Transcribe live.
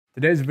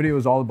Today's video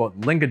is all about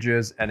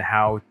linkages and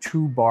how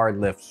two-bar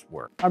lifts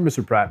work. I'm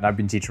Mr. Pratt and I've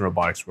been teaching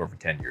robotics for over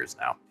 10 years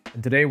now.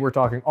 And today we're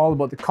talking all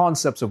about the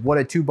concepts of what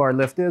a two-bar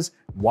lift is,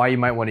 why you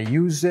might want to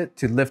use it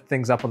to lift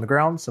things up on the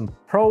ground, some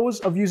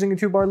pros of using a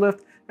two-bar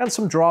lift, and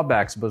some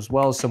drawbacks, as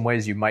well as some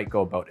ways you might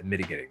go about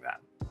mitigating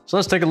that. So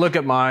let's take a look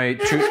at my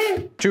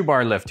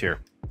two-bar lift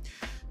here.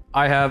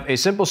 I have a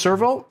simple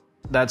servo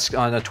that's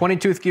on a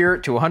 20-tooth gear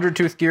to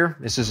 100-tooth gear.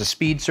 This is a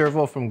speed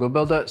servo from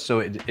Globilda, so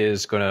it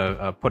is going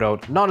to put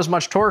out not as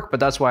much torque, but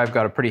that's why I've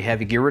got a pretty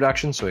heavy gear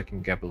reduction, so it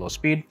can get below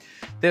speed.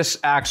 This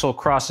axle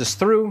crosses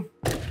through.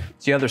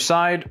 It's the other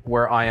side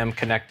where I am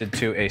connected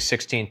to a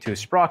 16-tooth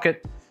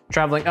sprocket,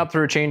 traveling up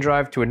through a chain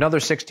drive to another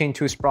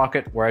 16-tooth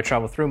sprocket where I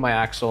travel through my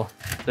axle.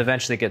 It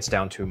eventually gets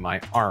down to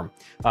my arm.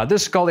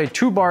 This is called a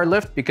two-bar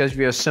lift because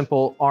you have a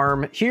simple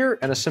arm here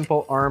and a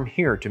simple arm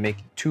here to make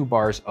 2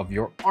 bars of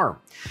your arm.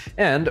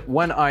 And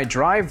when I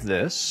drive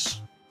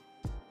this,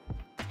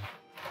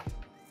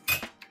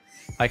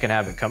 I can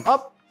have it come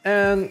up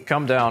and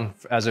come down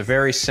as a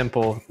very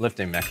simple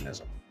lifting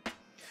mechanism.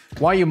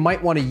 Why you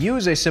might want to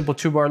use a simple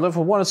 2-bar lift?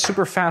 Well, one, it's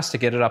super fast to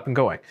get it up and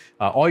going.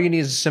 All you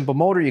need is a simple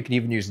motor. You can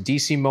even use a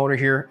DC motor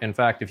here. In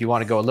fact, if you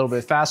want to go a little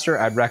bit faster,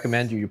 I'd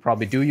recommend you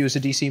probably do use a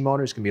DC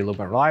motor. It's going to be a little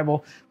bit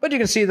reliable, but you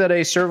can see that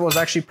a servo is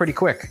actually pretty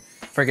quick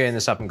for getting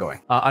this up and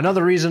going.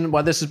 Another reason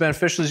why this is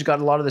beneficial is you've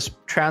got a lot of this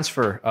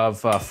transfer of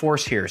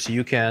force here, so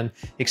you can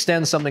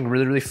extend something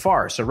really, really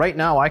far. So right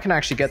now, I can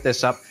actually get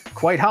this up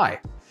quite high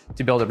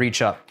to be able to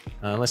reach up.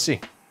 Let's see.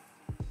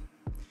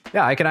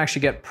 Yeah, I can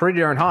actually get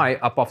pretty darn high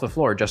up off the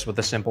floor just with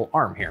a simple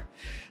arm here.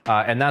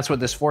 And that's what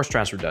this force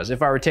transfer does.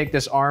 If I were to take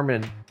this arm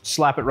and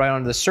slap it right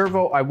onto the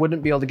servo, I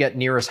wouldn't be able to get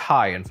near as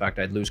high. In fact,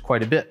 I'd lose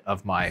quite a bit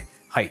of my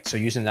height. So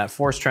using that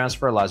force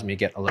transfer allows me to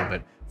get a little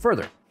bit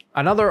further.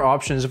 Another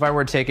option is if I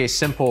were to take a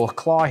simple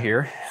claw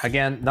here,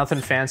 again, nothing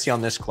fancy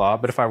on this claw,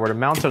 but if I were to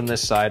mount it on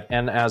this side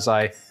and as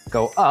I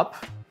go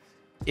up,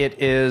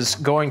 it is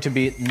going to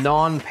be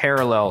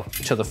non-parallel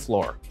to the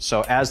floor.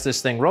 So as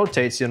this thing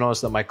rotates, you'll notice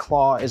that my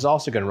claw is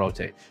also going to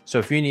rotate. So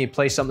if you need to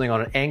place something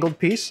on an angled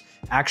piece,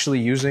 actually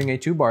using a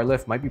 2-bar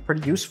lift might be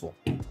pretty useful.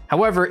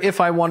 However,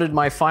 if I wanted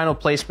my final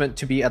placement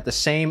to be at the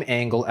same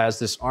angle as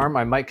this arm,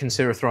 I might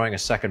consider throwing a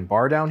second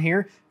bar down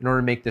here in order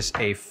to make this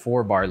a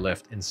 4-bar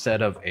lift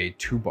instead of a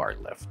 2-bar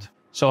lift.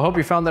 So I hope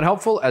you found that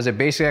helpful as a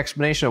basic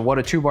explanation of what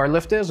a 2-bar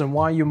lift is and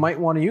why you might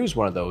want to use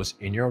one of those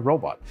in your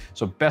robot.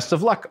 So best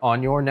of luck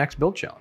on your next build challenge.